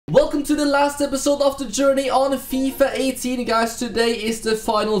welcome to the last episode of the journey on FIFA 18, guys. Today is the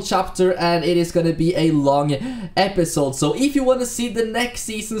final chapter and it is gonna be a long episode. So if you want to see the next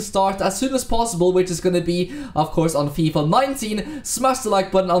season start as soon as possible, which is gonna be, of course, on FIFA 19, smash the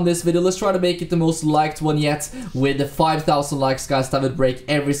like button on this video. Let's try to make it the most liked one yet with 5,000 likes, guys. That would break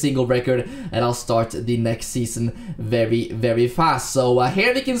every single record and I'll start the next season very fast. So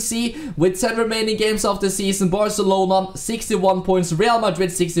here we can see with 10 remaining games of the season, Barcelona 61 points, Real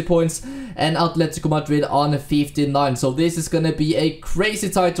Madrid 60 points, and Atletico Madrid on 59. So this is gonna be a crazy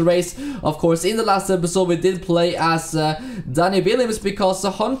title race. Of course, in the last episode we did play as Danny Williams because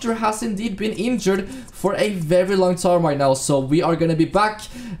Hunter has indeed been injured for a very long time right now. So we are gonna be back,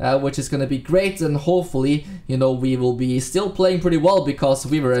 which is gonna be great, and hopefully, you know, we will be still playing pretty well because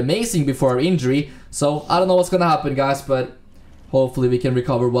we were amazing before our injury. So I don't know what's gonna happen, guys, but hopefully we can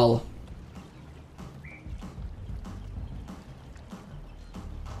recover well.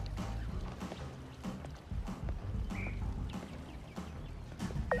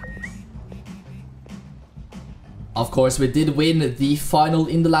 Of course, we did win the final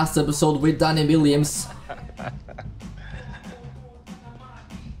in the last episode with Danny Williams.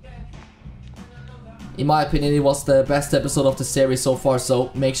 In my opinion, it was the best episode of the series so far,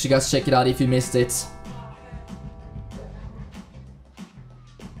 so make sure you guys check it out if you missed it.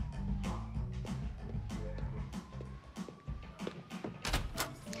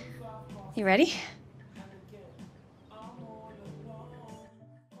 You ready?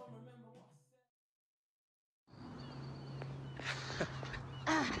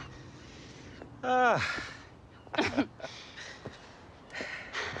 All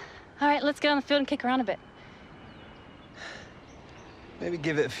right, let's get on the field and kick around a bit. Maybe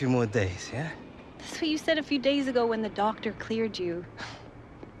give it a few more days, yeah? That's what you said a few days ago when the doctor cleared you.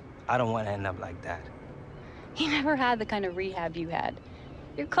 I don't want to end up like that. You never had the kind of rehab you had.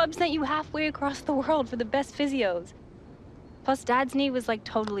 Your club sent you halfway across the world for the best physios. Plus, Dad's knee was like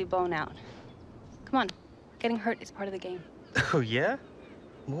totally blown out. Come on, getting hurt is part of the game. Oh, yeah?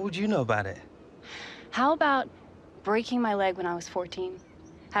 What would you know about it? How about breaking my leg when I was 14?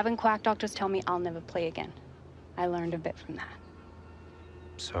 Having quack doctors tell me I'll never play again. I learned a bit from that.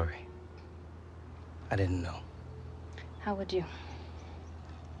 Sorry. I didn't know. How would you?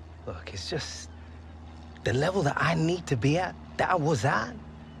 Look, it's just the level that I need to be at, that I was at.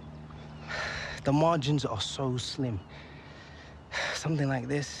 The margins are so slim. Something like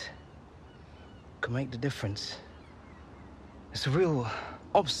this could make the difference. It's a real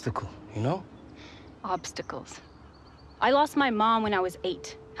obstacle, you know? Obstacles. I lost my mom when I was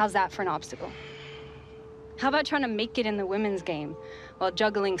 8. How's that for an obstacle? How about trying to make it in the women's game while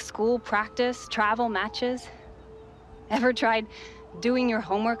juggling school, practice, travel, matches? Ever tried doing your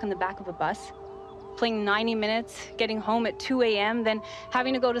homework on the back of a bus? Playing 90 minutes, getting home at 2 a.m., then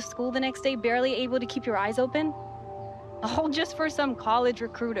having to go to school the next day, barely able to keep your eyes open? All just for some college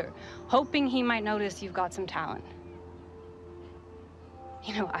recruiter, hoping he might notice you've got some talent.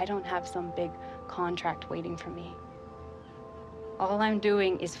 You know, I don't have some big contract waiting for me. All I'm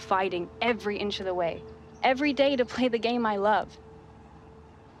doing is fighting every inch of the way, every day to play the game I love.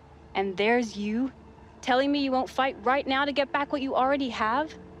 And there's you telling me you won't fight right now to get back what you already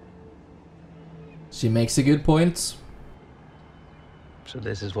have? She makes a good point. So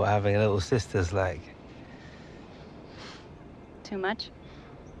this is what having a little sister's like. Too much?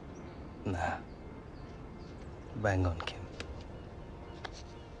 Nah. Bang on, Kim.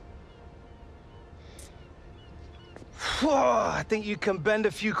 Whoa, I think you can bend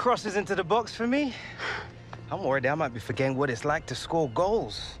a few crosses into the box for me. I'm worried I might be forgetting what it's like to score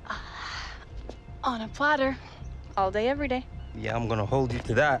goals. On a platter. All day, every day. Yeah, I'm gonna hold you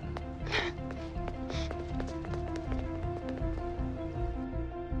to that.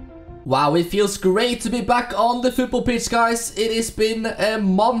 Wow, it feels great to be back on the football pitch, guys. It has been a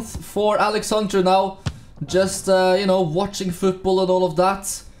month for Alex Hunter now. Just, you know, watching football and all of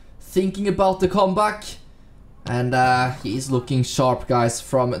that. Thinking about the comeback. And he's looking sharp, guys,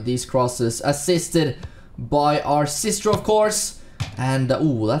 from these crosses. Assisted by our sister, of course. And,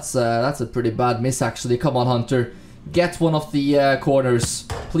 ooh, that's a pretty bad miss, actually. Come on, Hunter. Get one of the corners,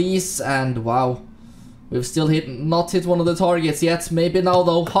 please. And, wow. We've still not hit one of the targets yet. Maybe now,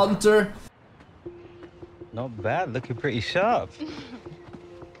 though. Hunter. Not bad. Looking pretty sharp.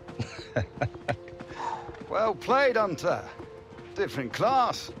 Well played, Hunter. Different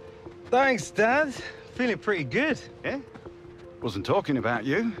class. Thanks, Dad. Feeling pretty good. Yeah? Wasn't talking about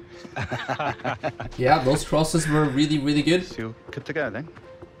you. Yeah, those crosses were really good. So you're good to go, then?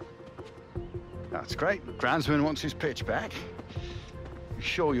 That's great. Groundsman wants his pitch back. You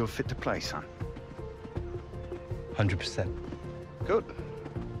sure you're fit to play, son? 100%. Good.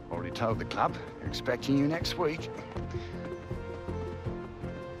 Already We told the club. We're expecting you next week.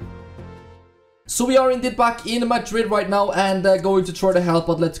 So we are indeed back in Madrid right now and going to try to help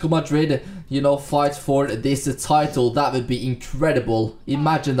Atletico Madrid, you know, fight for this title. That would be incredible.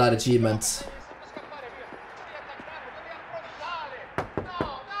 Imagine that achievement.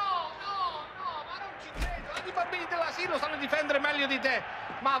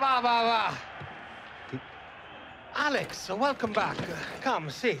 Alex, welcome back. Come,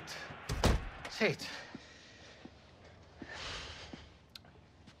 sit. Sit.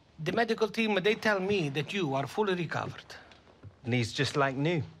 The medical team, they tell me that you are fully recovered. Knees just like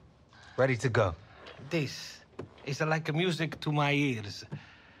new. Ready to go. This is like music to my ears.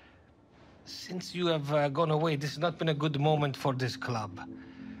 Since you have gone away, this has not been a good moment for this club.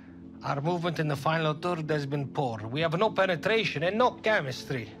 Our movement in the final third has been poor. We have no penetration and no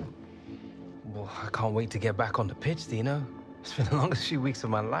chemistry. Well, I can't wait to get back on the pitch, Dino. It's been the longest few weeks of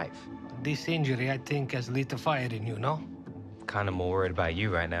my life. This injury, I think, has lit a fire in you, no? Kind of more worried about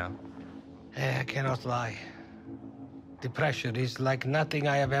you right now. I cannot lie. The pressure is like nothing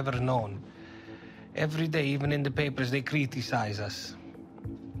I have ever known. Every day, even in the papers, they criticize us.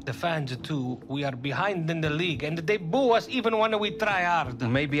 The fans, too, we are behind in the league, and they boo us even when we try hard.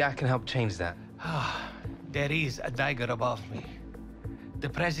 Maybe I can help change that. There is a dagger above me. The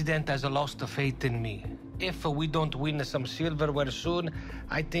president has lost faith in me. If we don't win some silverware soon,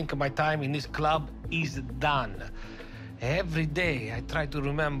 I think my time in this club is done. Every day, I try to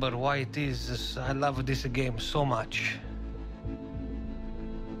remember why it is I love this game so much.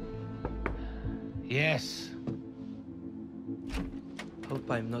 Yes. Hope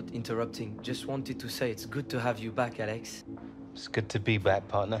I'm not interrupting. Just wanted to say it's good to have you back, Alex. It's good to be back,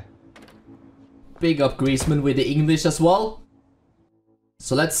 partner. Big up Griezmann with the English as well.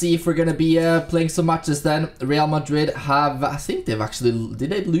 So let's see if we're gonna be playing some matches then. Real Madrid have, I think they've actually,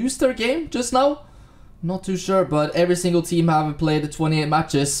 did they lose their game just now? Not too sure, but every single team have played 28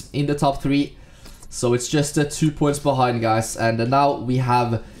 matches in the top 3. So it's just 2 points behind, guys. And now we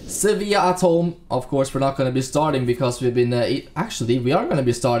have Sevilla at home. Of course, we're not going to be starting because we've been... actually, we are going to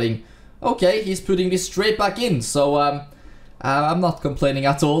be starting. Okay, he's putting this straight back in. So I'm not complaining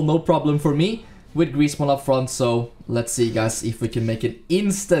at all. No problem for me with Griezmann up front. So let's see, guys, if we can make an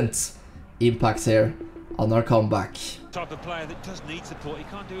instant impact here on our comeback. Type of player that does need support. He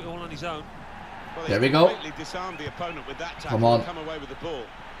can't do it all on his own. Well, there we go. Come on. Come away with the ball.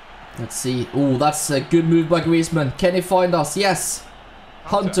 Let's see. Oh, that's a good move by Griezmann. Can he find us? Yes.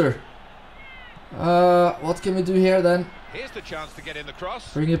 Hunter. What can we do here then? Here's the chance to get in the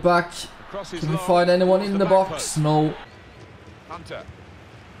cross. Bring it back. Can we find anyone in the box? No. Hunter.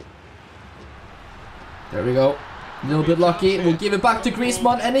 There we go. A little bit lucky. We'll give it back to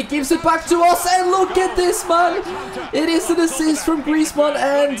Griezmann, and he gives it back to us. And look at this, man! It is an assist from Griezmann,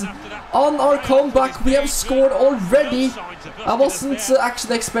 and on our comeback, we have scored already. I wasn't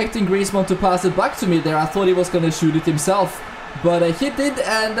actually expecting Griezmann to pass it back to me there. I thought he was going to shoot it himself, but he did,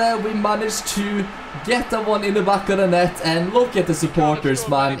 and we managed to get that one in the back of the net. And look at the supporters,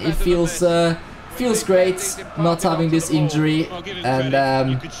 man. It feels great not having this injury, and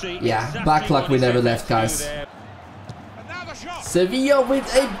yeah, back like we never left, guys. Sevilla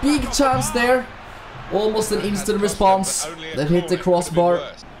with a big chance there. Almost an instant response. They've hit the crossbar.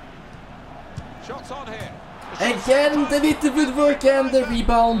 Again, they hit the woodwork and the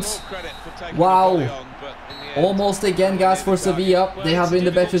rebound. Wow. Almost again, guys, for Sevilla. They have been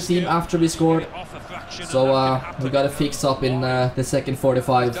the better team after we scored. So we gotta fix up in the second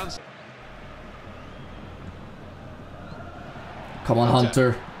 45. Come on,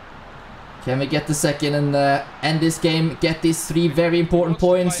 Hunter. Can we get the second and end this game? Get these 3 very important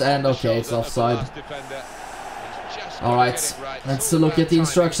points. And okay, it's offside. Alright, let's look at the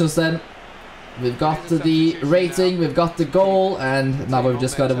instructions then. We've got the rating, we've got the goal, and now we've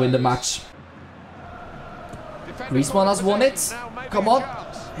just got to win the match. Griezmann has won it. Come on,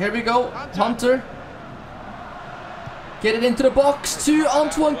 here we go. Hunter. Get it into the box to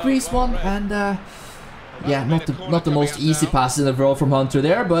Antoine Griezmann. And yeah, not the most easy pass in the world from Hunter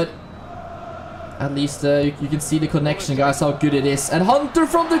there, but at least you can see the connection, guys, how good it is. And Hunter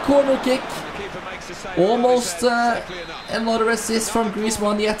from the corner kick. Almost another assist from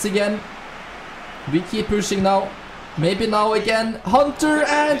Griezmann yet again. We keep pushing now. Maybe now again. Hunter,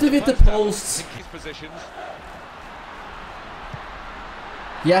 and we hit the post.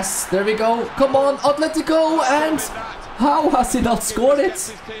 Yes, there we go. Come on, Atletico. And how has he not scored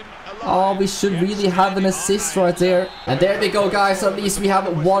it? Oh, we should really have an assist right there. And there we go, guys. At least we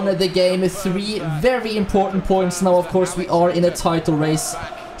have won the game. 3 very important points. Now, of course, we are in a title race.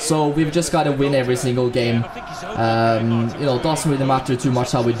 So we've just got to win every single game. You know, it doesn't really matter too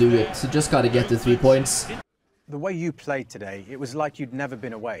much how we do it. So just got to get the 3 points. The way you played today, it was like you'd never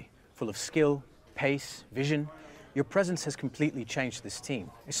been away. Full of skill, pace, vision. Your presence has completely changed this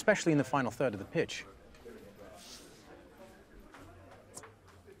team, especially in the final third of the pitch.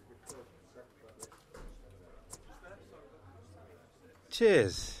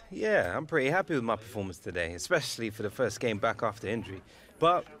 Cheers. Yeah, I'm pretty happy with my performance today, especially for the first game back after injury.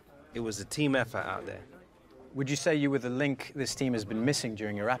 But it was a team effort out there. Would you say you were the link this team has been missing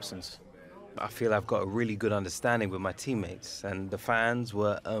during your absence? I feel I've got a really good understanding with my teammates, and the fans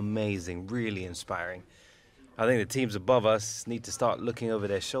were amazing, really inspiring. I think the teams above us need to start looking over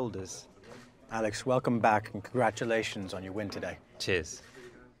their shoulders. Alex, welcome back and congratulations on your win today. Cheers.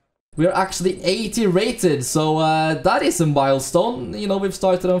 We're actually 80 rated, so that is a milestone. You know, we've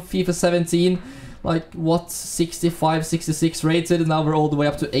started on FIFA 17, like, what, 65, 66 rated, and now we're all the way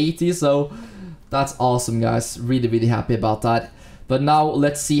up to 80, so that's awesome, guys. Really, really happy about that. But now,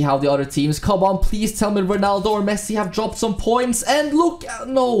 let's see how the other teams... Come on, please tell me Ronaldo or Messi have dropped some points, and look,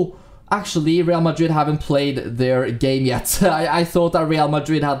 no! Actually, Real Madrid haven't played their game yet. I thought that Real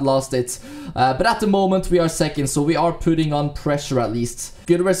Madrid had lost it. But at the moment, we are second, so we are putting on pressure at least.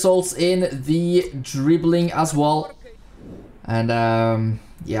 Good results in the dribbling as well. And,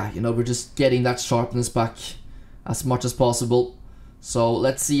 yeah, you know, we're just getting that sharpness back as much as possible. So,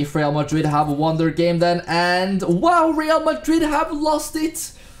 let's see if Real Madrid have won their game then. And, wow, Real Madrid have lost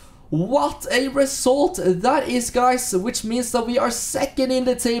it! What a result that is, guys, which means that we are second in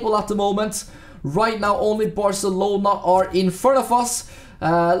the table at the moment. Right now, only Barcelona are in front of us.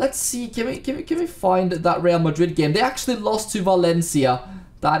 Let's see, can we find that Real Madrid game? They actually lost to Valencia.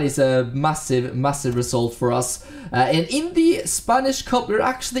 That is a massive, massive result for us. And in the Spanish Cup, we're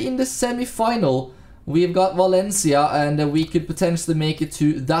actually in the semi-final. We've got Valencia, and we could potentially make it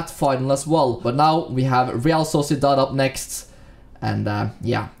to that final as well. But now we have Real Sociedad up next. And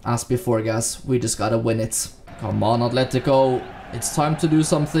yeah, as before, guys, we just gotta win it. Come on, Atletico. It's time to do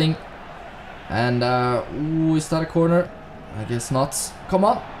something. And, ooh, is that a corner? I guess not. Come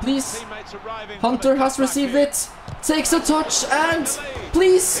on, please. Hunter has received it. Takes a touch and,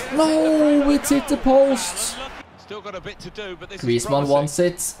 please. No, it hit the post. Griezmann wants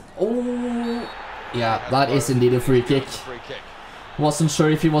it. Oh, yeah, that is indeed a free kick. Wasn't sure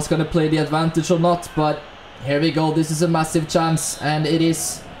if he was gonna play the advantage or not, but... Here we go, this is a massive chance, and it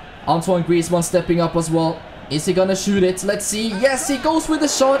is Antoine Griezmann stepping up as well. Is he gonna shoot it? Let's see. Yes, he goes with the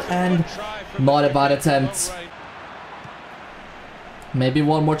shot, and not a bad attempt. Maybe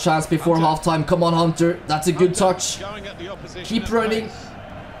one more chance before halftime. Come on, Hunter. That's a good touch. Keep running.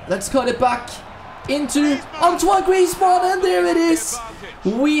 Let's cut it back into Antoine Griezmann, and there it is.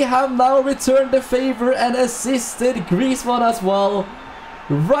 We have now returned the favor and assisted Griezmann as well.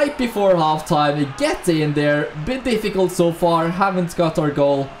 Right before halftime, get in there. Bit difficult so far, haven't got our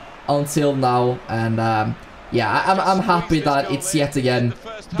goal until now. And yeah, I'm happy that it's yet again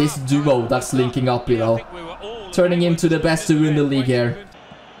this duo that's linking up, you know. Turning into the best duo in the league here.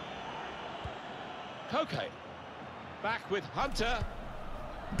 Back with Hunter.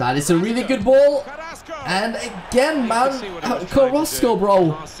 That is a really good ball. And again, man, Carrasco,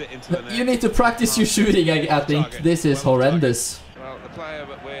 bro. You need to practice your shooting, I think. This is horrendous. The player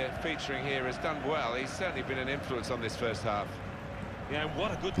that we're featuring here has done well. He's certainly been an influence on this first half. Yeah,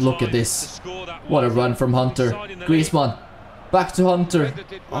 what a good look at this. What a run from Hunter. Griezmann. Back to Hunter.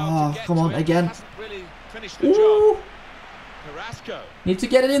 Oh, come on, again. Ooh. Need to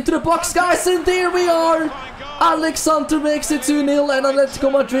get it into the box, guys, and there we are. Alex Hunter makes it 2-0, and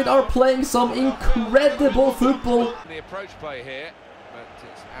Atletico Madrid are playing some incredible football. The approach play here, but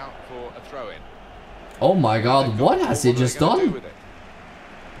it's out for a throw-in. Oh my god, what has he just done?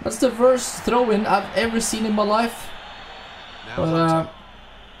 That's the worst throw-in I've ever seen in my life. But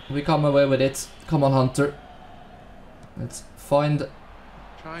we come away with it. Come on, Hunter. Let's find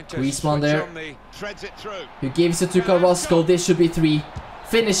Griezmann there. Who gives it to Carrasco. This should be 3.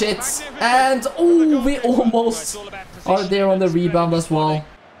 Finish it. And, oh, we almost are there on the rebound as well.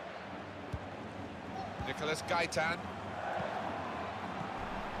 Nicolas Gaitan.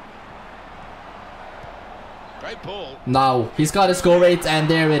 Great ball. Now, he's got his goal rate, and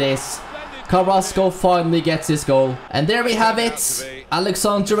there it is. Carrasco finally gets his goal. And there we have it.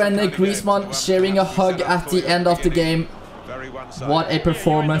 Alexander and Griezmann sharing a hug at the end of the game. What a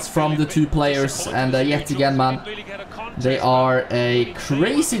performance from the two players. And yet again, man, they are a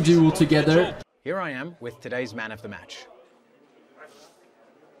crazy duo together. Here I am with today's man of the match.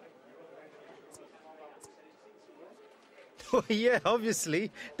 Well, yeah,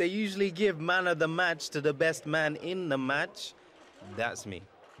 obviously. They usually give man of the match to the best man in the match. That's me.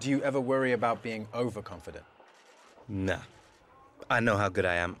 Do you ever worry about being overconfident? Nah. I know how good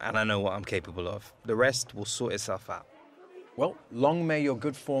I am, and I know what I'm capable of. The rest will sort itself out. Well, long may your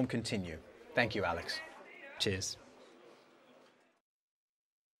good form continue. Thank you, Alex. Cheers.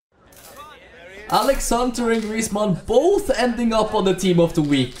 Alex Hunter and Griezmann both ending up on the team of the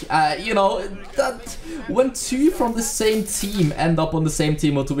week. You know, that when two from the same team end up on the same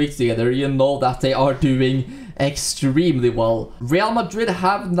team of the week together, you know that they are doing extremely well. Real Madrid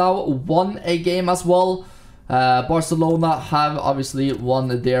have now won a game as well. Barcelona have obviously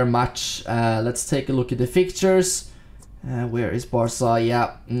won their match. Let's take a look at the fixtures. Where is Barca?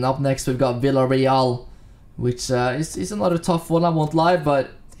 Yeah, and up next we've got Villarreal, which is another tough one, I won't lie, but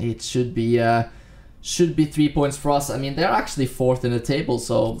it should be 3 points for us. I mean, they're actually 4th in the table,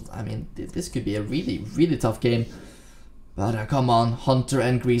 so I mean, this could be a really tough game. But come on, Hunter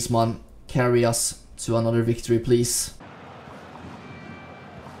and Griezmann, carry us to another victory, please.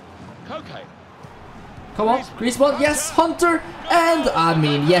 Okay. Come on, Griezmann, yes, Hunter, and I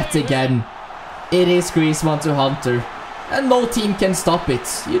mean, yet again, it is Griezmann to Hunter, and no team can stop it.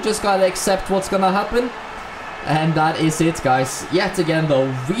 You just gotta accept what's gonna happen, and that is it, guys. Yet again,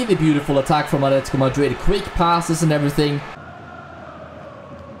 though, really beautiful attack from Atletico Madrid, quick passes and everything.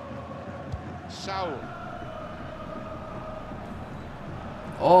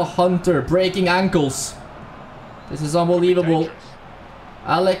 Oh, Hunter breaking ankles. This is unbelievable.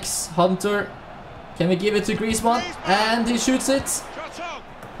 Alex, Hunter. Can we give it to Griezmann? And he shoots it.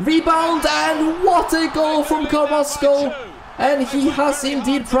 Rebound, and what a goal from Carrasco. And he has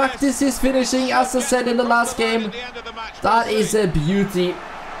indeed practiced his finishing, as I said in the last game. That is a beauty.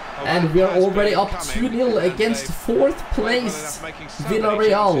 And we are already up 2-0 against 4th place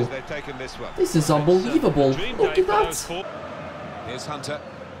Villarreal. This is unbelievable. Look at that. Here's Hunter.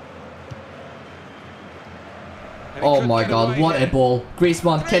 Oh my god, what a ball.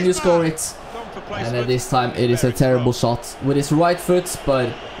 Griezmann, can you score it? And at this time it is a terrible shot with his right foot,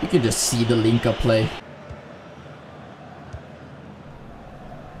 but you can just see the link-up play.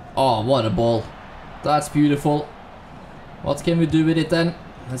 Oh, what a ball. That's beautiful. What can we do with it then?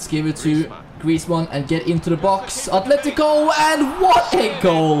 Let's give it to Griezmann and get into the box. Atletico, and what a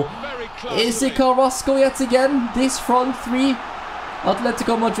goal! Is it Carrasco yet again? This front three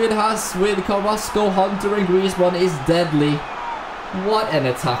Atletico Madrid has with Carrasco, Hunter and Griezmann is deadly. What an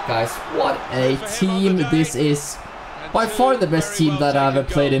attack, guys. What a team this is. By far the best team that I've ever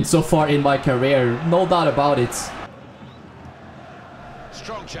played in so far in my career. No doubt about it.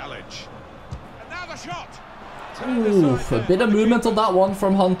 Strong challenge. Another shot. Oof, a bit of movement on that one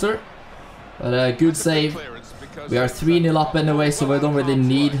from Hunter. But a good save. We are 3-0 up anyway, so we don't really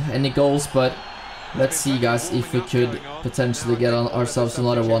need any goals. But let's see, guys, if we could potentially get on ourselves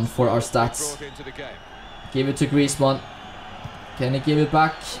another one for our stats. Give it to Griezmann. Can he give it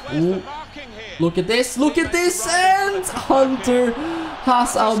back? Ooh. Look at this, and Hunter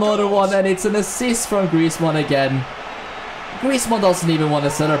has another one, and it's an assist from Griezmann again. Griezmann doesn't even want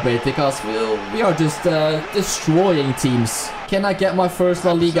to celebrate because we are just destroying teams. Can I get my first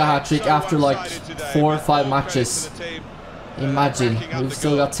La Liga hat-trick after like 4 or 5 matches? Imagine, we've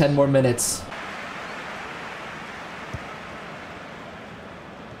still got 10 more minutes.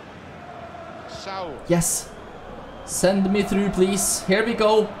 Yes. Send me through, please. Here we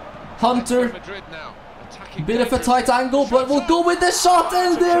go. Hunter. Bit of a tight angle, but we'll go with the shot,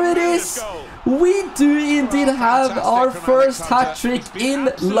 and there it is. We do indeed have our first hat-trick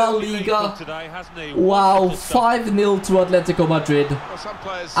in La Liga. Wow, 5-0 to Atletico Madrid.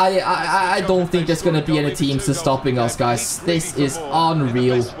 I don't think there's going to be any teams stopping us, guys. This is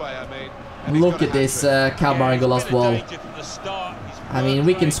unreal. Look at this camera angle as well. I mean,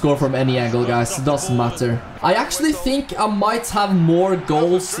 we can score from any angle, guys. It doesn't matter. I actually think I might have more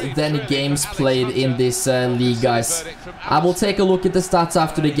goals than games played in this league, guys. I will take a look at the stats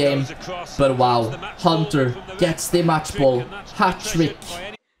after the game. But wow, Hunter gets the match ball. Hat-trick.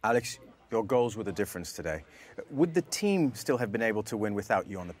 Alex, your goals were the difference today. Would the team still have been able to win without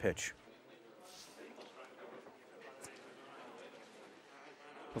you on the pitch?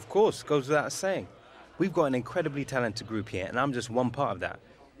 Of course, goes without saying. We've got an incredibly talented group here, and I'm just one part of that.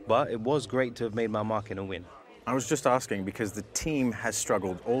 But it was great to have made my mark in a win. I was just asking because the team has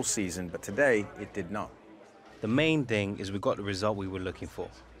struggled all season, but today it did not. The main thing is we got the result we were looking for.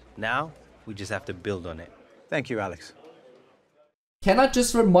 Now, we just have to build on it. Thank you, Alex. Can I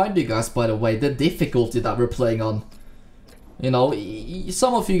just remind you guys, by the way, the difficulty that we're playing on? You know,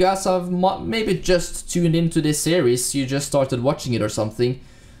 some of you guys have maybe just tuned into this series. You just started watching it or something.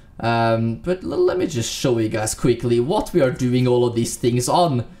 But let me just show you guys quickly what we are doing all of these things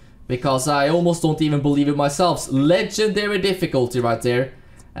on, because I almost don't even believe it myself. Legendary difficulty right there.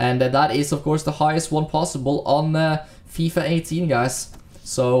 And that is, of course, the highest one possible on FIFA 18, guys.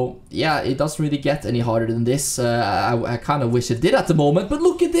 So, yeah, it doesn't really get any harder than this. I kind of wish it did at the moment. But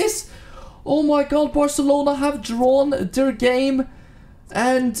look at this! Oh my god, Barcelona have drawn their game.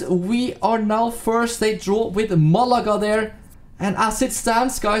 And we are now first. They draw with Malaga there. And as it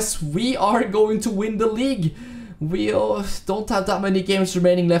stands, guys, we are going to win the league. We don't have that many games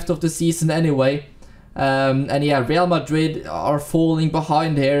remaining left of the season anyway. And yeah, Real Madrid are falling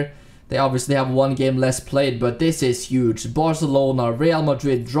behind here. They obviously have one game less played, but this is huge. Barcelona, Real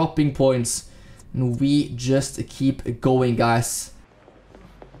Madrid dropping points. And we just keep going, guys.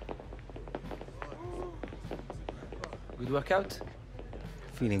 Good workout?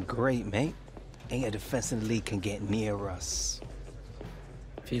 Feeling great, mate. Ain't a defense in the league can get near us.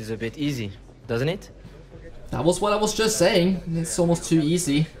 Feels a bit easy, doesn't it? That was what I was just saying. It's almost too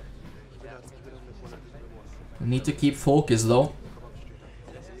easy. We need to keep focused, though.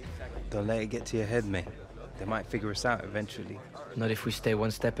 Don't let it get to your head, mate. They might figure us out eventually. Not if we stay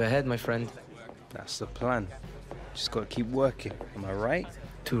one step ahead, my friend. That's the plan. Just gotta keep working. Am I right?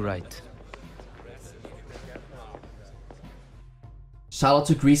 Too right. Shout out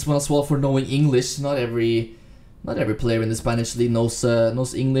to Griezmann as well for knowing English. Not every player in the Spanish league knows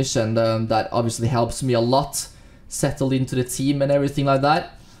English, and that obviously helps me a lot. Settle into the team and everything like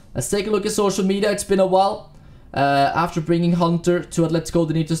that. Let's take a look at social media. It's been a while. After bringing Hunter to Atletico,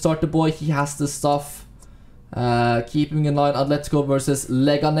 they need to start the boy. He has the stuff. Keeping in line, Atletico versus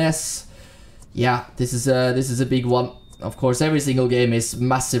Leganes. Yeah, this is a big one. Of course, every single game is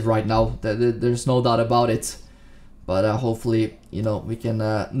massive right now. There's no doubt about it. But hopefully, you know, we can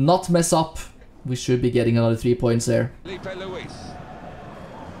not mess up. We should be getting another 3 points there.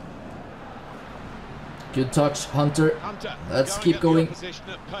 Good touch, Hunter. Let's keep going.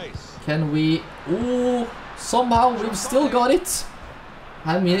 Can we... Ooh, somehow we've still got it.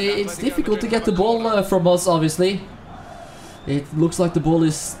 I mean, it's difficult to get the ball from us, obviously. It looks like the ball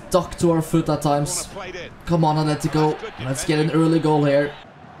is stuck to our foot at times. Come on, Atletico. Let's get an early goal here.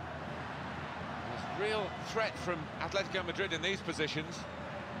 Real threat from Atletico Madrid in these positions.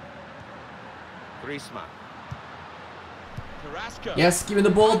 Griezmann. Yes, give me the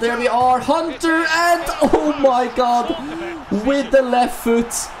ball. There we are. Hunter, and oh my god, with the left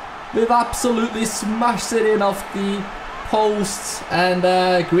foot, we've absolutely smashed it in off the post, and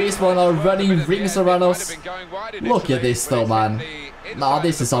Griezmann are running rings around us. Look at this though, man. Nah,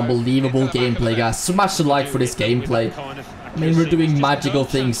 this is unbelievable gameplay, guys. Smash the like for this gameplay. I mean, we're doing magical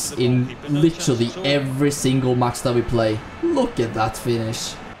things in literally every single match that we play. Look at that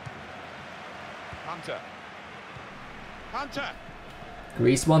finish.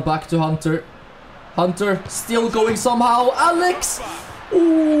 Griezmann back to Hunter. Hunter still going somehow. Alex!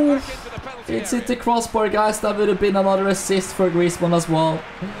 Ooh! It's hit the crossbar, guys. That would have been another assist for Griezmann as well.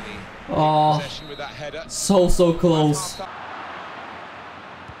 Oh, so close.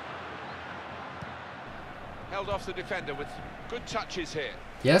 Held off the defender with good touches here.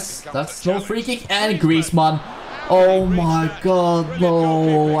 Yes, that's no free kick. And Griezmann. Oh my god,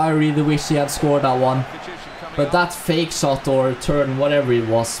 no. I really wish he had scored that one. But that fake shot or turn, whatever it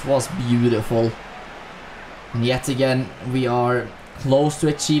was beautiful. And yet again, we are close to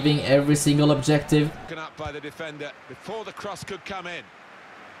achieving every single objective. Up by the defender before the cross could come in.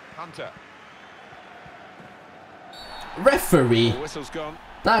 Hunter. Referee.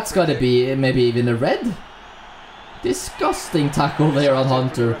 That's gotta be maybe even a red. Disgusting tackle there on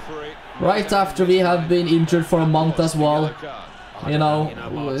Hunter. Right after we have been injured for a month as well. You know,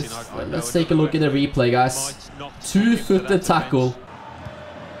 let's take a look at the replay, guys. Two-footed tackle.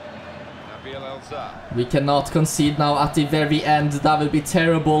 We cannot concede now at the very end. That would be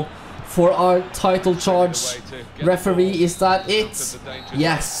terrible for our title charge. Referee, is that it?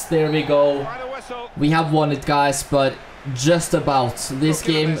 Yes, there we go. We have won it, guys, but just about. This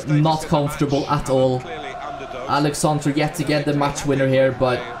game, not comfortable at all. Alexander yet again the match winner here,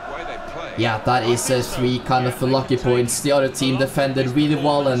 but yeah, that is 3 kind of lucky points. The other team defended really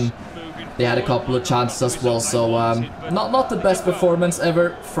well and they had a couple of chances as well. So not the best performance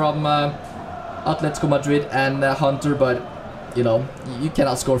ever from Atletico Madrid and Hunter, but you know, you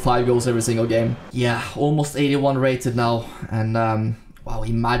cannot score 5 goals every single game. Yeah, almost 81 rated now, and wow,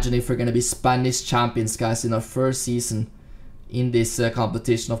 imagine if we're gonna be Spanish champions, guys, in our first season in this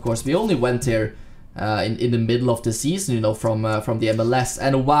competition. Of course, we only went here in the middle of the season, you know, from the MLS,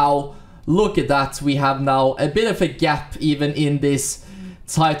 and wow. Look at that, we have now a bit of a gap even in this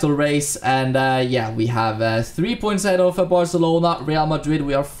title race, and yeah, we have 3 points ahead of Barcelona. Real Madrid,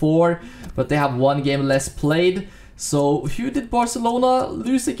 we are 4, but they have 1 game less played. So who did Barcelona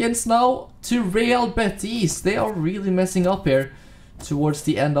lose against now? To Real Betis. They are really messing up here. towards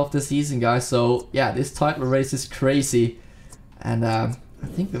the end of the season, guys. So yeah, this title race is crazy. And I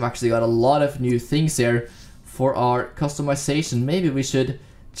think we've actually got a lot of new things here for our customization. Maybe we should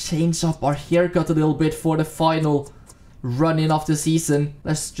change up our haircut a little bit for the final run-in of the season.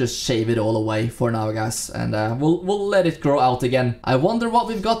 Let's just shave it all away for now, guys, and we'll let it grow out again. I wonder what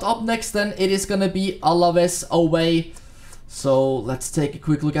we've got up next then. It is gonna be Alaves away. So let's take a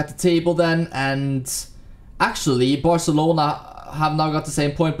quick look at the table then. And actually, Barcelona have now got the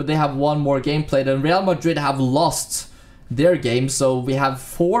same point, but they have one more game played, and Real Madrid have lost their game, so we have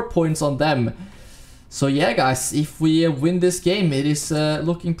 4 points on them. So yeah, guys, if we win this game, it is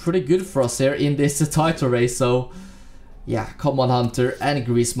looking pretty good for us here in this title race. So yeah, come on, Hunter and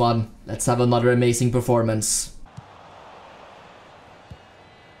Griezmann, let's have another amazing performance.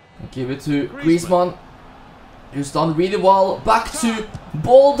 Give it to Griezmann, who's done really well. Back to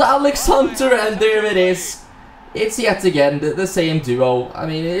bold Alex Hunter, and there it is. It's yet again the same duo. I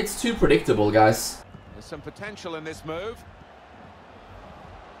mean, it's too predictable, guys. There's some potential in this move.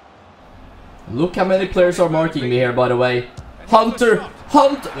 Look how many players are marking me here, by the way. Hunter!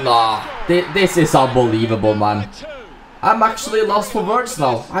 Nah, this is unbelievable, man. I'm actually lost for words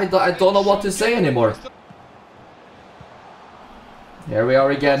now. I don't know what to say anymore. Here we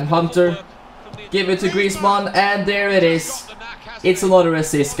are again. Hunter. Give it to Griezmann, and there it is. It's another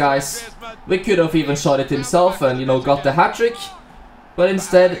assist, guys. We could have even shot it himself and, you know, got the hat-trick. But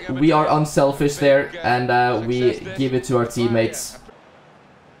instead, we are unselfish there, and we give it to our teammates.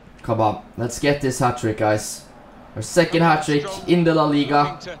 Come on, let's get this hat-trick, guys. Our second hat-trick in the La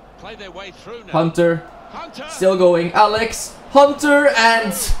Liga. Hunter, still going. Alex, Hunter,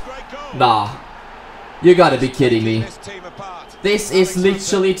 and... Nah, you gotta be kidding me. This is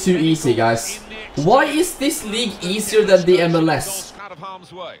literally too easy, guys. Why is this league easier than the MLS?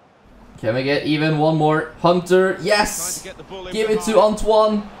 Can we get even one more? Hunter, yes! Give it to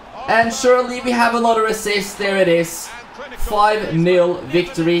Antoine. And surely we have another assist. There it is. 5-0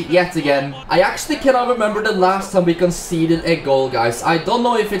 victory yet again. I actually cannot remember the last time we conceded a goal, guys. I don't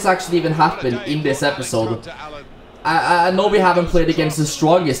know if it's actually even happened in this episode. I know we haven't played against the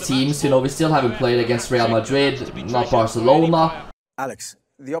strongest teams. You know, we still haven't played against Real Madrid, not Barcelona. Alex,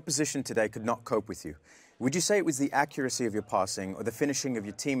 the opposition today could not cope with you. Would you say it was the accuracy of your passing or the finishing of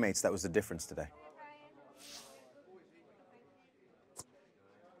your teammates that was the difference today?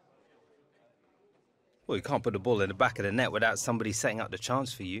 Well, you can't put the ball in the back of the net without somebody setting up the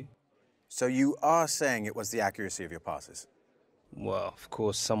chance for you. So you are saying it was the accuracy of your passes? Well, of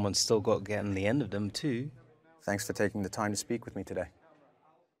course, someone's still got to get on the end of them too. Thanks for taking the time to speak with me today.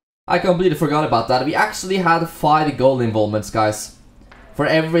 I completely forgot about that. We actually had 5 goal involvements, guys. For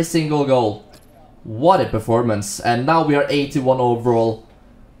every single goal. What a performance. And now we are 81 overall.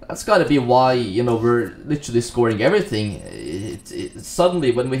 That's gotta be why, you know, we're literally scoring everything.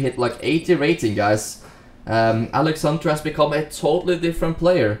 Suddenly, when we hit like 80 rating, guys, Alex Hunter has become a totally different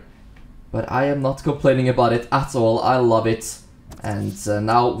player. But I am not complaining about it at all. I love it. And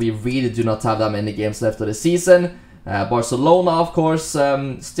now we really do not have that many games left of the season. Barcelona, of course,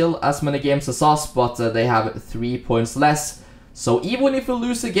 still as many games as us, but they have 3 points less. So even if we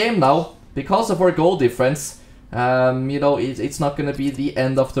lose a game now, because of our goal difference, you know, it's not going to be the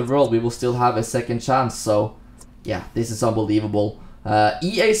end of the world. We will still have a second chance. So yeah, this is unbelievable.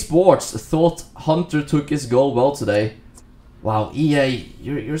 EA Sports thought Hunter took his goal well today. Wow, EA,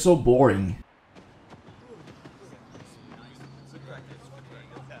 you're so boring.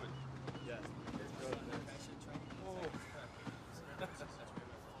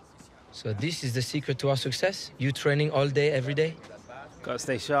 So this is the secret to our success? You training all day, every day? Gotta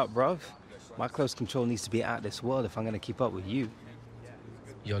stay sharp, bruv. My close control needs to be out of this world if I'm gonna keep up with you.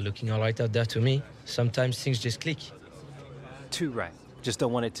 You're looking all right out there to me. Sometimes things just click. Too right. Just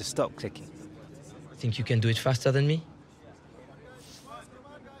don't want it to stop clicking. Think you can do it faster than me?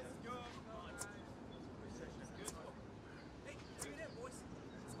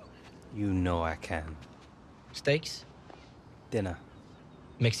 You know I can. Steaks? Dinner.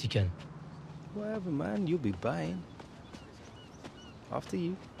 Mexican. Whatever, man. You'll be buying. After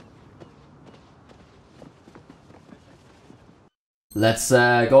you. Let's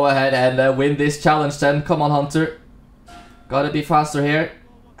go ahead and win this challenge then. Come on, Hunter. Gotta be faster here.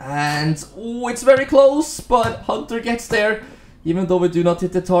 And, ooh, it's very close, but Hunter gets there. Even though we do not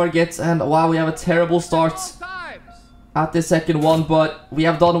hit the target. And, wow, we have a terrible start at the second one, but we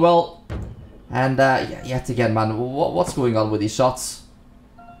have done well. And, yeah, yet again, man, what's going on with these shots?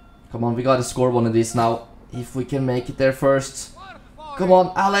 Come on, we gotta score one of these now. If we can make it there first. Come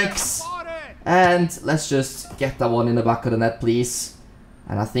on, Alex. And let's just get that one in the back of the net, please.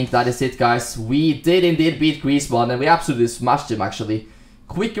 And I think that is it, guys. We did indeed beat Griezmann, and we absolutely smashed him, actually.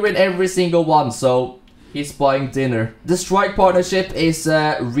 Quicker in every single one, so he's buying dinner. The strike partnership is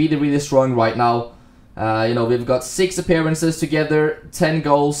really, really strong right now. You know, we've got 6 appearances together, 10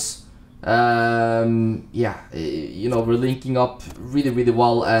 goals. Yeah, you know, we're linking up really, really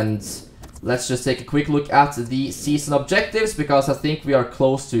well. And let's just take a quick look at the season objectives, because I think we are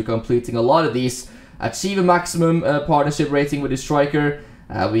close to completing a lot of these. Achieve a maximum partnership rating with the striker.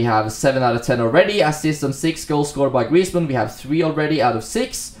 We have 7 out of 10 already. Assists on 6, goals scored by Griezmann. We have 3 already out of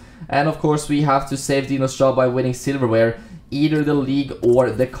 6. And of course we have to save Dino's job by winning silverware, either the league or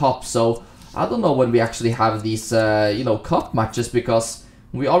the cup. So I don't know when we actually have these, you know, cup matches, because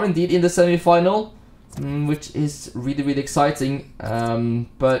we are indeed in the semi-final, which is really, really exciting.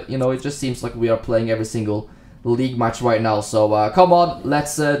 But, you know, it just seems like we are playing every single league match right now. So come on,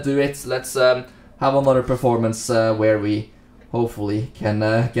 let's do it. Let's have another performance where we hopefully can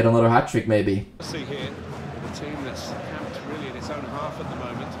get another hat-trick, maybe. See here, a team that's camped really in its own half at the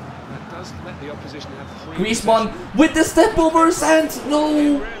moment. That does let the opposition have 3 Griezmann with the step overs, and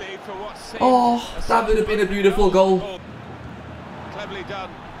no! Oh, that would have been a beautiful goal. Cleverly done.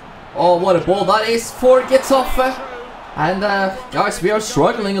 Oh, what a ball that is for Getafe. And guys, we are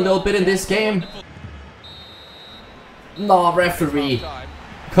struggling a little bit in this game. No, referee.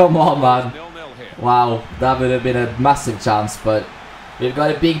 Come on, man. Wow, that would have been a massive chance, but we've got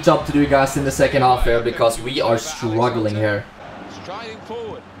a big job to do, guys, in the second half here, because we are struggling here. Striding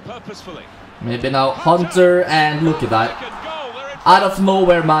forward purposefully. Maybe now Hunter, and look at that. Out of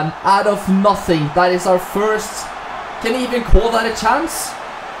nowhere, man. Out of nothing. That is our first. Can you even call that a chance?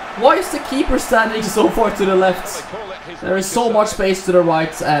 Why is the keeper standing so far to the left? There is so much space to the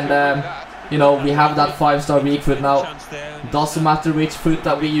right, and you know, we have that 5-star weak foot now. Doesn't matter which foot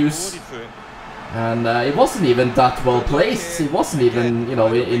that we use. And it wasn't even that well placed. It wasn't even, you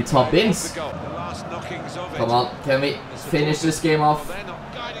know, in top bins. Come on, can we finish this game off?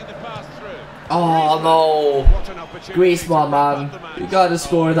 Oh no! Griezmann, man, you gotta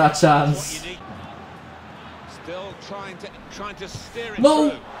score that chance.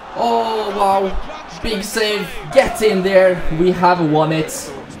 No! Oh wow! Big save. Get in there. We have won it.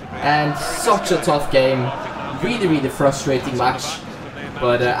 And such a tough game. Really, really frustrating match.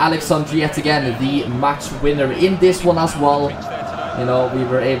 But Alexandre yet again, the match winner in this one as well. You know, we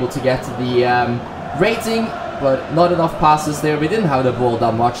were able to get the rating, but not enough passes there. We didn't have the ball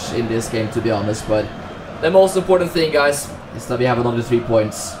that much in this game, to be honest. But the most important thing, guys, is that we have another 3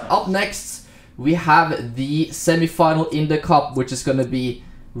 points. Up next, we have the semi-final in the cup, which is going to be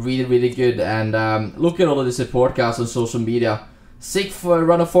really, really good. And look at all of the support, guys, on social media. Sick for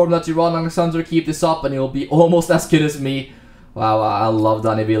run of form that you run, Alexandre. Keep this up and you'll be almost as good as me. Wow, I love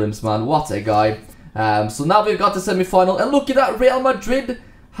Danny Williams, man. What a guy. So now we've got the semi-final. And look at that, Real Madrid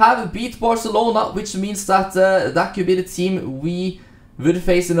have beat Barcelona, which means that that could be the team we would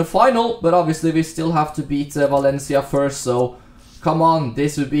face in the final. But obviously we still have to beat Valencia first. So come on,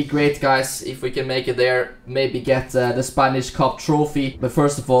 this would be great, guys, if we can make it there. Maybe get the Spanish Cup trophy. But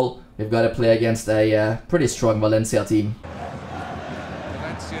first of all, we've got to play against a pretty strong Valencia team.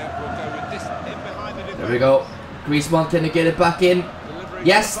 There we go. Griezmann, can you get it back in?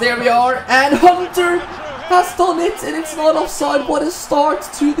 Yes, there we are. And Hunter has done it, and it's not offside. What a start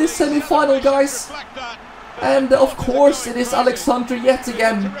to this semi-final, guys. And of course, it is Alexandre yet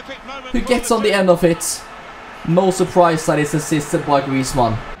again who gets on the end of it. No surprise that it's assisted by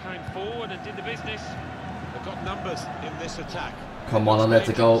Griezmann. Come on and let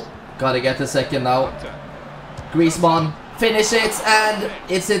it go. Gotta get the second now. Griezmann, finish it, and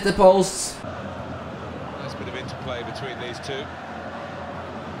it's hit the post. Nice bit of interplay between these two.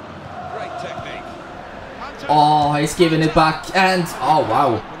 Great technique. Oh, he's giving it back, and oh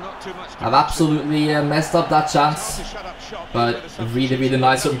wow. I've absolutely messed up that chance. But really, really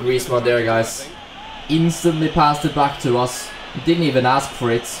nice from Griezmann there, guys. Instantly passed it back to us. Didn't even ask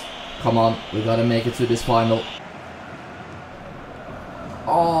for it. Come on, we gotta make it to this final.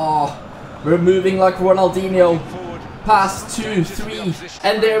 Oh, we're moving like Ronaldinho. Pass 2, 3,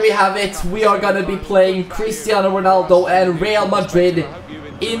 and there we have it. We are gonna be playing Cristiano Ronaldo and Real Madrid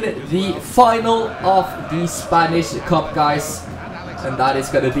in the final of the Spanish Cup, guys. And that is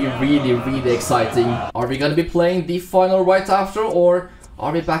gonna be really, really exciting. Are we gonna be playing the final right after, or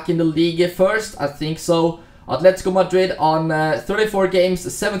are we back in the league first? I think so. Atletico Madrid on 34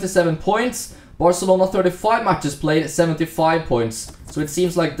 games, 77 points. Barcelona 35 matches played, 75 points. So it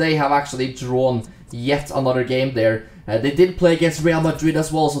seems like they have actually drawn yet another game there. They did play against Real Madrid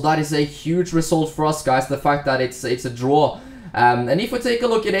as well, so that is a huge result for us, guys, the fact that it's a draw. And if we take a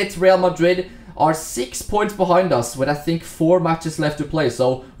look at it, Real Madrid are 6 points behind us with I think 4 matches left to play.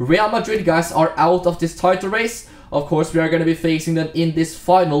 So Real Madrid, guys, are out of this title race. Of course, we are going to be facing them in this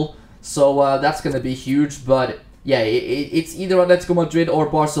final. So that's going to be huge. But yeah, it's either Atletico Madrid or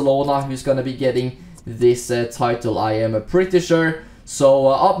Barcelona who's going to be getting this title, I am pretty sure. So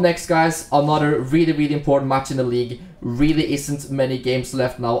up next, guys, another really important match in the league. Really isn't many games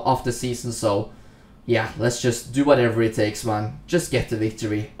left now of the season, so yeah, let's just do whatever it takes, man. Just get the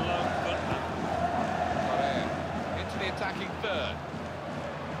victory. Into the attacking third.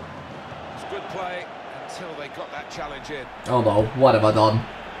 It's good play until they got that challenge in. Oh no, what have I done?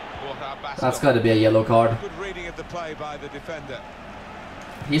 That's got to be a yellow card. Good reading of the play by the defender.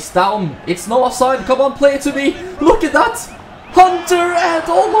 He's down. It's no offside. Come on, play it to me. Look at that. Hunter, and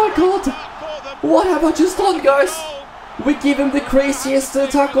oh my god. What have I just done, guys? We give him the craziest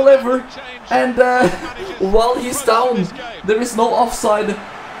tackle ever. And while he's down, there is no offside.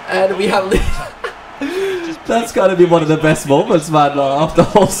 And we have... That's gotta be one of the best moments, man, of the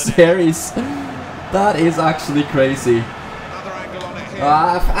whole series. That is actually crazy.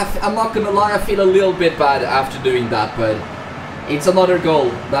 I'm not gonna lie, I feel a little bit bad after doing that, but it's another goal.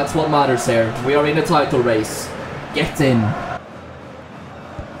 That's what matters here. We are in a title race. Get in.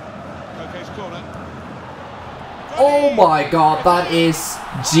 Oh my god, that is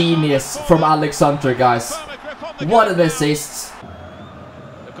genius from Alex Hunter, guys. What an assist.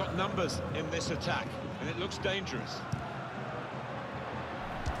 They've got numbers in this attack, and it looks dangerous.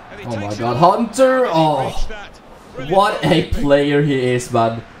 Oh my god, Hunter! Oh, what a player he is,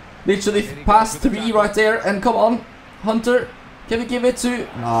 man. Literally past 3 right there, and come on, Hunter. Can we give it to...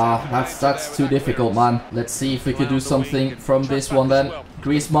 Nah, that's too difficult, man. Let's see if we could do something from this one then.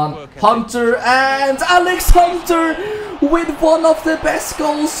 Griezmann, Hunter, and Alex Hunter with one of the best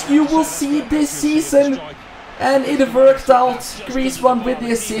goals you will see this season. And it worked out. Griezmann with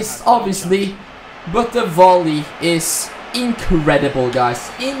the assist, obviously. But the volley is incredible,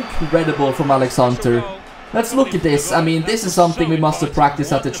 guys. Incredible from Alex Hunter. Let's look at this. I mean, this is something we must have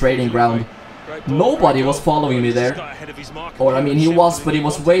practiced at the training ground. Nobody was following me there. Or, I mean, he was, but he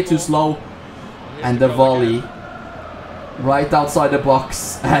was way too slow. And the volley right outside the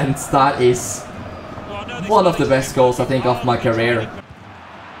box. And that is one of the best goals, I think, of my career.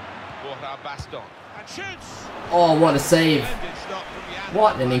 Oh, what a save.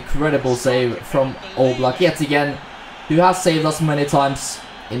 What an incredible save from Oblak yet again, who has saved us many times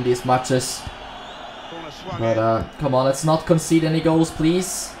in these matches. But come on, let's not concede any goals,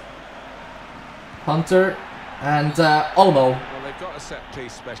 please. Hunter, and oh no,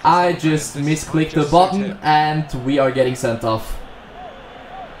 I just misclicked the button and we are getting sent off.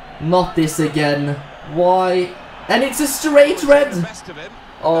 Not this again. Why? And it's a straight red.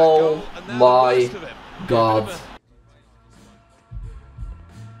 Oh my god.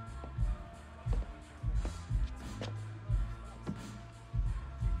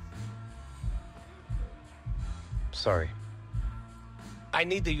 Sorry. I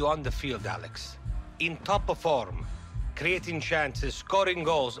need you on the field, Alex. In top of form, creating chances, scoring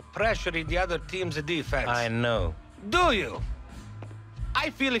goals, pressuring the other team's defense. I know. Do you? I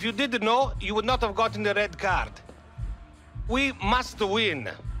feel if you didn't know, you would not have gotten the red card. We must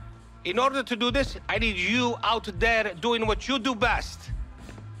win. In order to do this, I need you out there doing what you do best.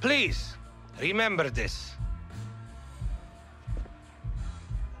 Please, remember this.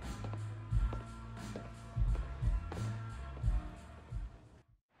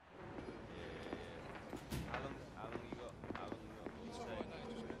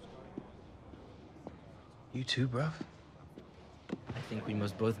 You too, bruv? I think we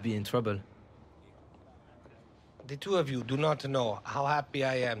must both be in trouble. The two of you do not know how happy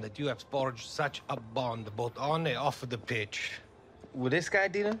I am that you have forged such a bond both on and off the pitch. With this guy,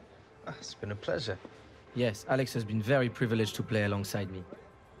 Dylan? It's been a pleasure. Yes, Alex has been very privileged to play alongside me.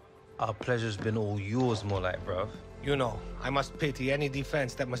 Our pleasure's been all yours, more like, bruv. You know, I must pity any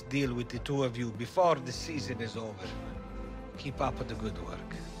defense that must deal with the two of you before the season is over. Keep up with the good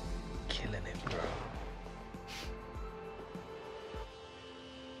work. Killing it, bro.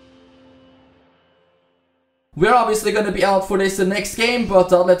 We're obviously going to be out for this next game, but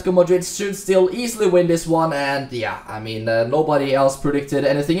Atletico Madrid should still easily win this one. And yeah, I mean, nobody else predicted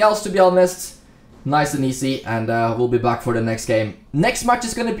anything else, to be honest. Nice and easy, and we'll be back for the next game. Next match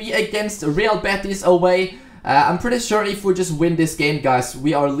is going to be against Real Betis away. I'm pretty sure if we just win this game, guys,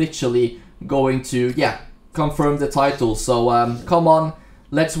 we are literally going to, yeah, confirm the title. So come on,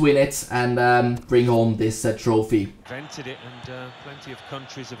 let's win it and bring home this trophy. Invented it, and plenty of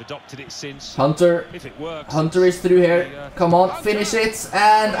countries have adopted it since. Hunter, if it works, Hunter is through here. Come on, finish it,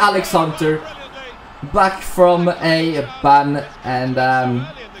 and Alex Hunter back from a ban, and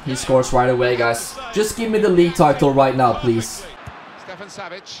He scores right away, guys. Just give me the league title right now, please.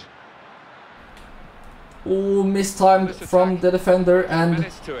 Oh, mistimed from the defender, and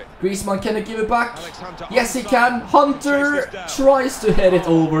Griezmann, can he give it back? Yes, he can. Hunter tries to head it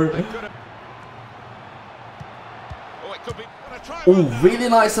over. Oh, really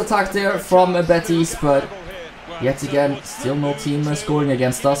nice attack there from Betis, but yet again, still no team scoring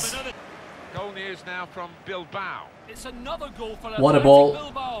against us. What a ball.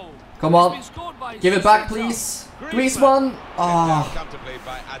 Come on. Give it back, please. Griezmann. Ah.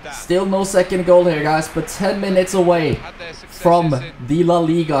 Still no second goal here, guys, but 10 minutes away from the La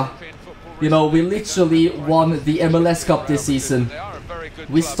Liga. You know, we literally won the MLS Cup this season.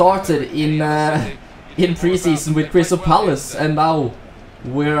 We started in pre-season with Crystal Palace, and now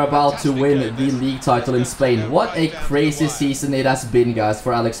we're about to win the league title in Spain. What a crazy season it has been, guys,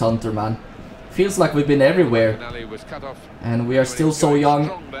 for Alex Hunter, man. Feels like we've been everywhere, and we are still so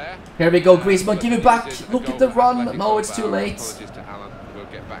young. Here we go, Griezmann, give it back. Look at the run. No, it's too late.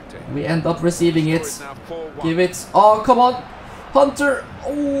 We end up receiving it. Give it. Oh, come on, Hunter.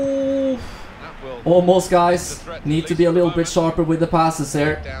 Oh, almost, guys. Need to be a little bit sharper with the passes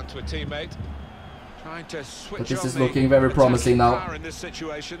here. But this is looking very promising now.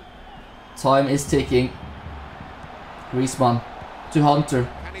 Time is ticking. Griezmann to Hunter.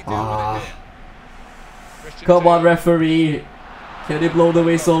 Ah. Come on, referee. Can you blow the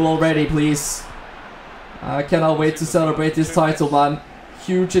whistle already, please? I cannot wait to celebrate this title, man.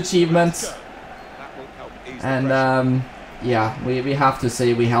 Huge achievement. And yeah, we have to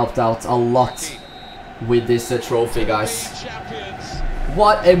say we helped out a lot with this trophy, guys.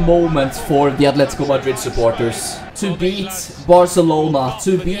 What a moment for the Atletico Madrid supporters. To beat Barcelona,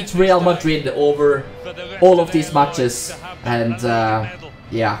 to beat Real Madrid over all of these matches. And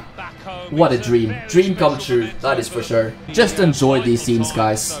yeah, what a dream. Dream come true, that is for sure. Just enjoy these scenes,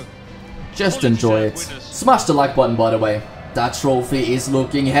 guys. Just enjoy it. Smash the like button, by the way. That trophy is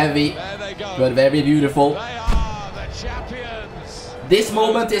looking heavy, but very beautiful. This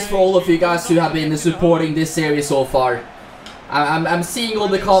moment is for all of you guys who have been supporting this series so far. I'm seeing all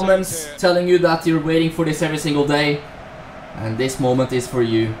the comments telling you that you're waiting for this every single day. And this moment is for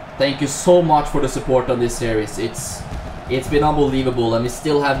you. Thank you so much for the support on this series. It's been unbelievable, and we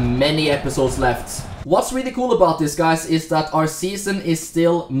still have many episodes left. What's really cool about this, guys, is that our season is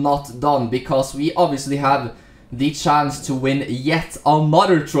still not done, because we obviously have the chance to win yet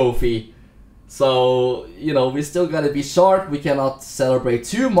another trophy. So, you know, we still gotta be sharp. We cannot celebrate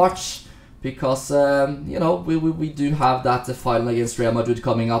too much, because, you know, we do have that final against Real Madrid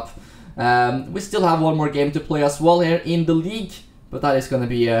coming up. We still have one more game to play as well here in the league, but that is gonna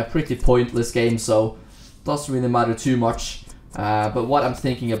be a pretty pointless game, so doesn't really matter too much. But what I'm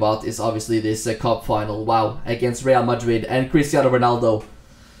thinking about is obviously this cup final. Wow, against Real Madrid and Cristiano Ronaldo.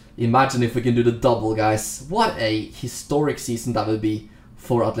 Imagine if we can do the double, guys. What a historic season that would be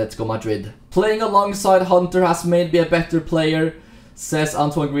for Atletico Madrid. Playing alongside Hunter has made me a better player, says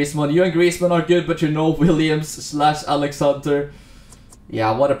Antoine Griezmann. You and Griezmann are good, but you're no Williams / Alex Hunter.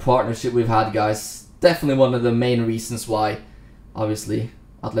 Yeah, what a partnership we've had, guys. Definitely one of the main reasons why, obviously,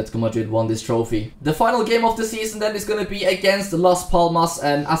 Atletico Madrid won this trophy. The final game of the season then is going to be against Las Palmas,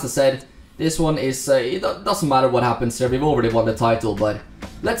 and as I said, this one is, it doesn't matter what happens here, we've already won the title, but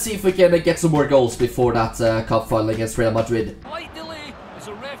let's see if we can get some more goals before that cup final against Real Madrid. Light delay as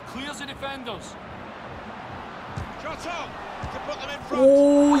the ref clears the defenders.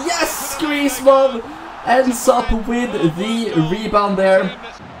 Oh yes, Griezmann ends up with the rebound there.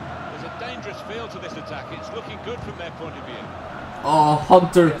 There's a dangerous feel to this attack. It's looking good from their point of view. Oh,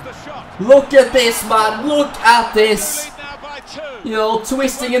 Hunter. Look at this, man. Look at this. You know,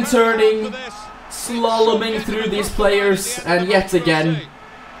 twisting and turning, slaloming through these players, and yet again,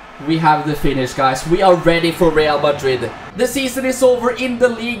 we have the finish, guys. We are ready for Real Madrid. The season is over in the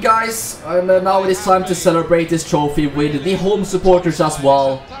league, guys, and now it is time to celebrate this trophy with the home supporters as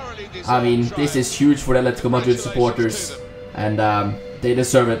well. I mean, this is huge for the Atletico Madrid supporters, and they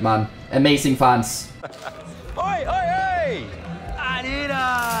deserve it, man. Amazing fans. Oi, oi, oi!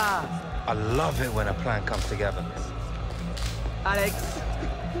 I love it when a plan comes together. Alex,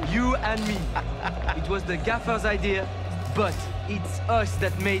 you and me. It was the gaffer's idea, but it's us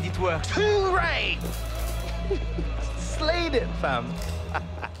that made it work. Hooray! Slayed it, fam.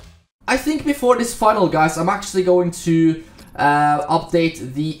 I think before this final, guys, I'm actually going to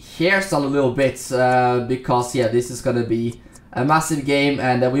update the hairstyle a little bit, because yeah, this is gonna be a massive game,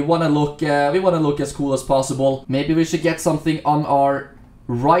 and we want to look as cool as possible. Maybe we should get something on our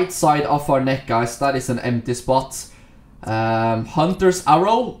right side of our neck, guys. That is an empty spot. Hunter's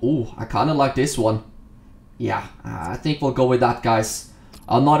arrow. Ooh, I kind of like this one. Yeah, I think we'll go with that, guys.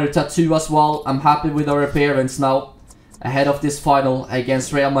 another tattoo as well. I'm happy with our appearance now. Ahead of this final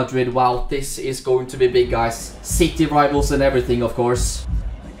against Real Madrid. Wow, this is going to be big, guys. City rivals and everything, of course.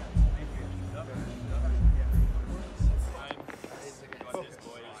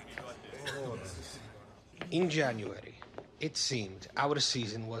 In January, it seemed our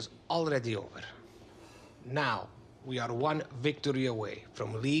season was already over. Now, we are one victory away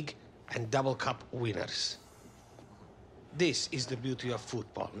from league and double cup winners. This is the beauty of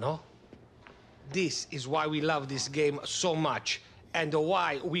football, no? This is why we love this game so much and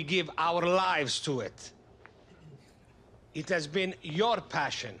why we give our lives to it. It has been your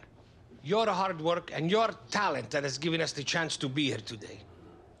passion, your hard work, and your talent that has given us the chance to be here today.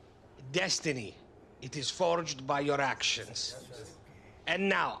 Destiny, it is forged by your actions. And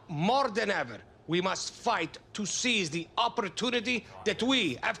now, more than ever, we must fight to seize the opportunity that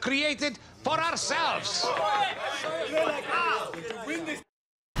we have created for ourselves.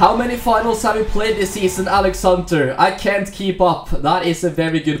 How many finals have we played this season, Alex Hunter? I can't keep up. That is a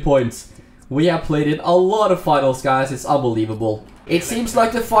very good point. We have played in a lot of finals, guys. It's unbelievable. It seems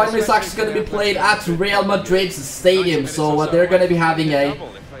like the final is actually going to be played at Real Madrid's stadium, so they're going to be having a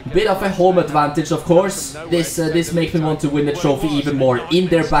bit of a home advantage, of course. This makes me want to win the trophy even more in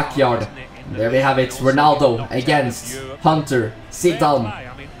their backyard. There we have it. Ronaldo against Hunter. Sit down.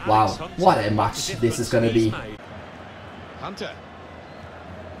 Wow, what a match this is going to be. Hunter.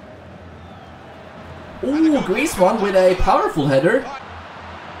 Ooh, Griezmann with a powerful header.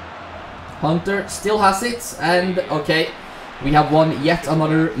 Hunter still has it, and okay, we have won yet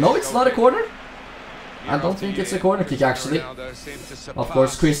another. No, it's not a corner. I don't think it's a corner kick, actually. Of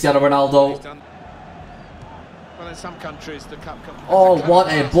course, Cristiano Ronaldo. Oh,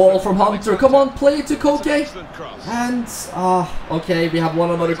 what a ball from Hunter. Come on, play it to Koke. And, okay, we have won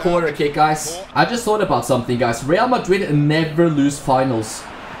another corner kick, guys. I just thought about something, guys. Real Madrid never lose finals.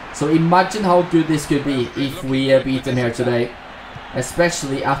 So imagine how good this could be if we beat them here today.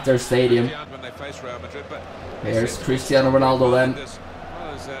 Especially at their stadium. Here's Cristiano Ronaldo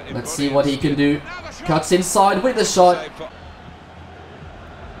then. Let's see what he can do. Cuts inside with the shot.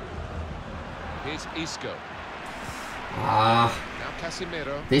 Here's Isco.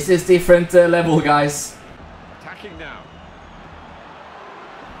 This is different level, guys. Attacking now.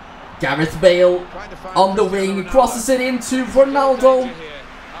 Gareth Bale on the wing, crosses it into Ronaldo.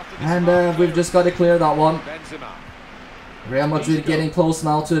 And we've just got to clear that one. Real Madrid getting close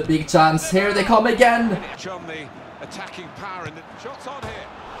now to a big chance. Here they come again.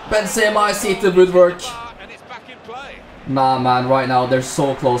 Benzema, I see the woodwork. Nah, man, right now they're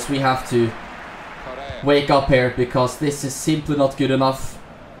so close. We have to wake up here because this is simply not good enough.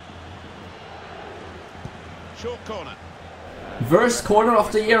 Short corner. Worst corner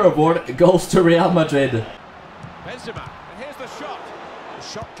of the year award goes to Real Madrid. Benzema, and here's the shot. The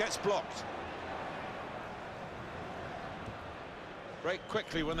shot gets blocked. Break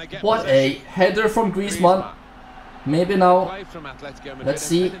quickly when they get what a header from Griezmann. Maybe now. Let's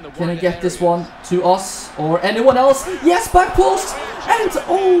see. Can I get this one to us or anyone else? Yes, back post. And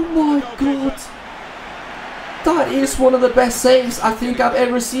oh my god. That is one of the best saves I think I've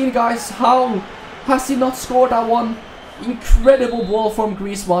ever seen, guys. How has he not scored that one? Incredible ball from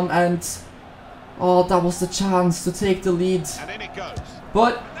Griezmann, and oh, that was the chance to take the lead.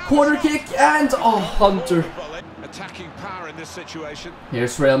 But corner kick and oh, Hunter. Attacking power in this situation.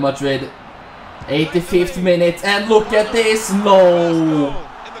 Here's Real Madrid. 85th minute, and look at this. No.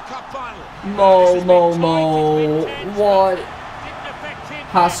 No, no, no. What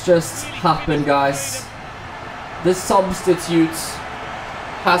has just happened, guys? The substitute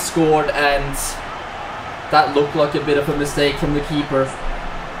has scored, and that looked like a bit of a mistake from the keeper.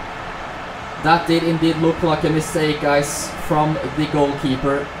 That did indeed look like a mistake, guys, from the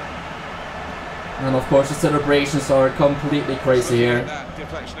goalkeeper. And of course the celebrations are completely crazy here.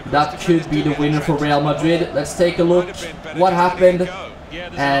 That could be the winner for Real Madrid. Let's take a look what happened.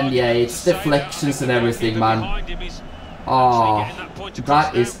 And yeah, it's deflections and everything, man. Oh,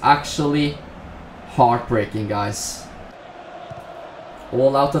 that is actually heartbreaking, guys.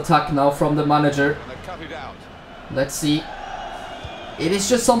 All out attack now from the manager. Let's see. It is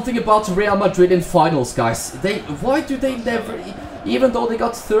just something about Real Madrid in finals, guys. Why do they never, even though they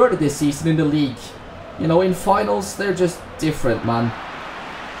got third this season in the league, you know, in finals they're just different, man.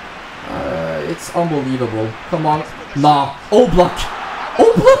 It's unbelievable. Come on. Nah. Oblak.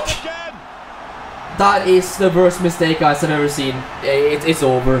 Oblak! That is the worst mistake, guys, I've ever seen. It's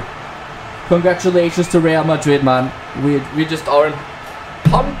over. Congratulations to Real Madrid, man. We just aren't.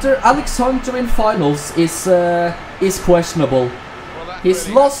 Alex Hunter in finals is questionable. He's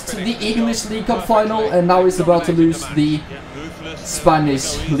lost the English League Cup final, and now he's about to lose the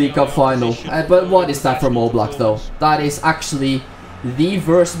Spanish League Cup final. But what is that from Oblak though? That is actually the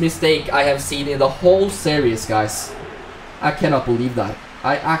worst mistake I have seen in the whole series, guys. I cannot believe that.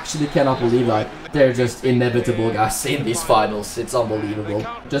 I actually cannot believe that. They're just inevitable, guys, in these finals. It's unbelievable.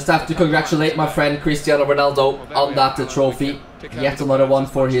 Just have to congratulate my friend Cristiano Ronaldo on that trophy. Yet another one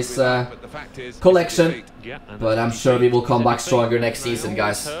for his collection. But I'm sure we will come back stronger next season,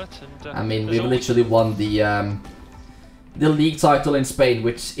 guys. I mean, we've literally won the league title in Spain,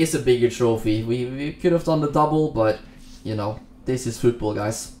 which is a bigger trophy. We could have done the double, but, you know, this is football,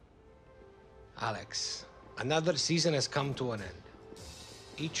 guys. Alex, another season has come to an end.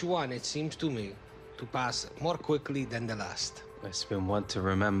 Each one, it seems to me, to pass more quickly than the last. It's been one to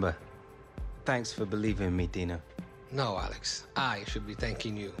remember. Thanks for believing in me, Dino. No, Alex, I should be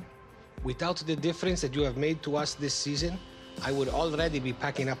thanking you. Without the difference that you have made to us this season, I would already be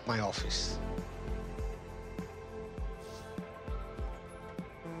packing up my office.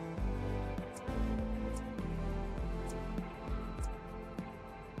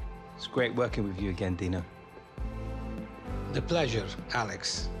 It's great working with you again, Dino. The pleasure,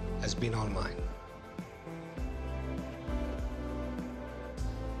 Alex, has been all mine.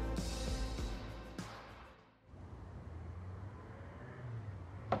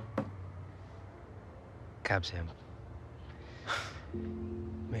 Cab's him.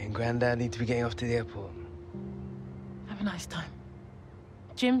 Me and Granddad need to be getting off to the airport. Have a nice time.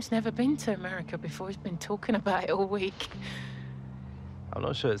 Jim's never been to America before. He's been talking about it all week. I'm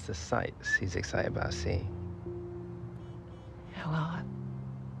not sure it's the sights he's excited about seeing. Yeah, well,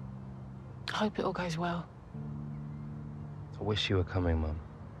 I hope it all goes well. I wish you were coming, Mum.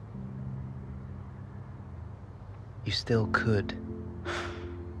 You still could.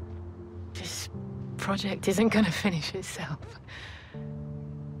 This project isn't going to finish itself.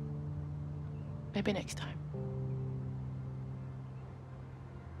 Maybe next time.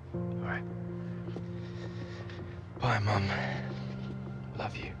 All right. Bye, Mum.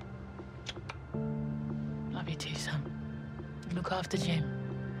 Love you. Love you too, son. Look after Jim.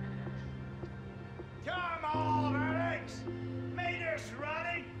 Come on, Alex! Meet us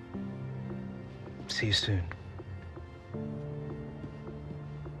running! See you soon.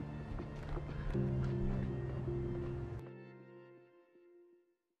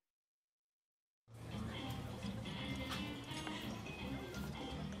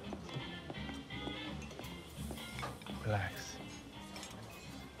 Relax.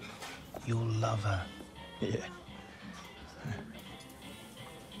 You'll love her. Yeah.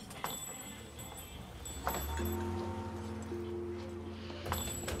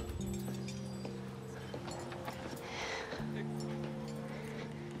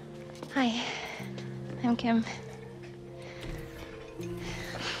 Hi, I'm Kim.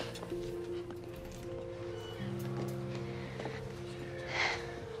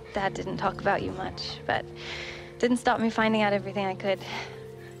 Dad didn't talk about you much, but didn't stop me finding out everything I could.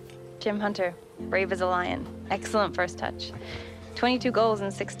 Jim Hunter, brave as a lion, excellent first touch. 22 goals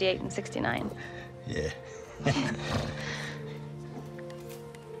in 68 and 69. Yeah.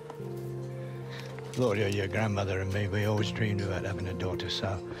 Gloria, your grandmother and me, we always dreamed about having a daughter,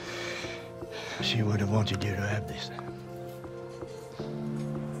 so she would have wanted you to have this.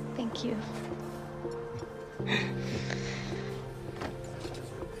 Thank you.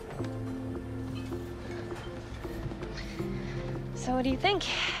 So what do you think?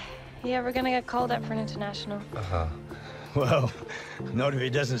 You ever gonna get called up for an international? Uh-huh. Well, not if he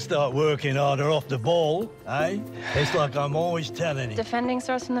doesn't start working harder off the ball, eh? It's like I'm always telling him. Defending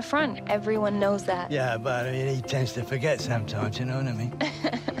starts from the front. Everyone knows that. Yeah, but I mean, he tends to forget sometimes, you know what I mean?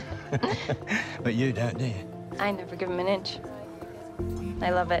 But you don't, do you? I never give him an inch. I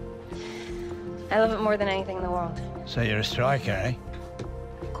love it. I love it more than anything in the world. So you're a striker, eh?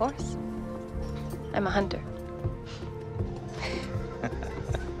 Of course. I'm a hunter.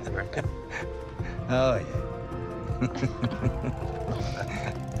 Oh, yeah.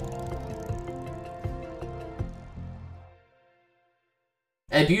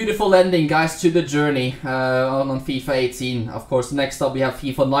 A beautiful ending, guys, to the journey on FIFA 18. Of course, next up we have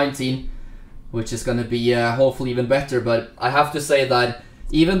FIFA 19, which is going to be hopefully even better. But I have to say that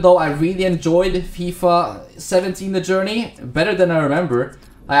even though I really enjoyed FIFA 17, the journey, better than I remember,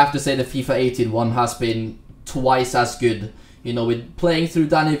 I have to say the FIFA 18 one has been twice as good. You know, with playing through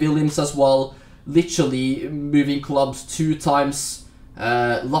Danny Williams as well, literally moving clubs 2 times,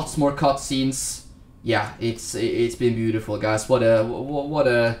 lots more cutscenes. Yeah, it's been beautiful, guys. What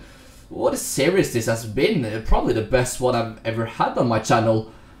a series this has been. Probably the best one I've ever had on my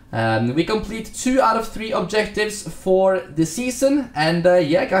channel. We complete 2 out of 3 objectives for the season, and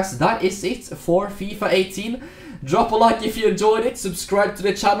yeah guys, that is it for FIFA 18. Drop a like if you enjoyed it, subscribe to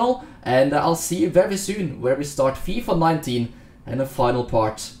the channel, and I'll see you very soon where we start FIFA 19 and the final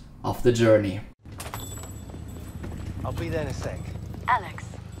part of the journey. I'll be there in a sec. Alex,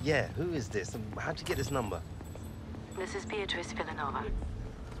 Yeah, who is this? How'd you get this number? this is Beatrice Villanova.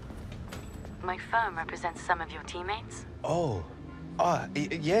 My firm represents some of your teammates. Oh,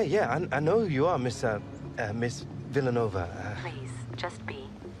 yeah, I know who you are, Miss Villanova. Please, just be.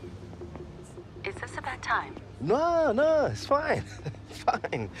 Is this a bad time? No, it's fine.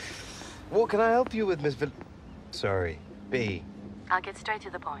 Fine. What can I help you with, Miss Sorry, B. I'll get straight to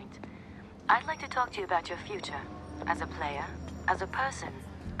the point. I'd like to talk to you about your future. As a player, as a person,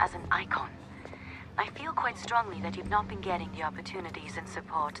 as an icon. I feel quite strongly that you've not been getting the opportunities and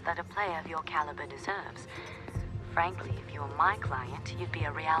support that a player of your caliber deserves. Frankly, if you were my client, you'd be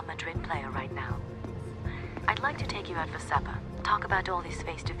a Real Madrid player right now. I'd like to take you out for supper, talk about all this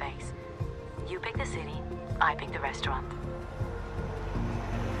face to face. You pick the city, I pick the restaurant.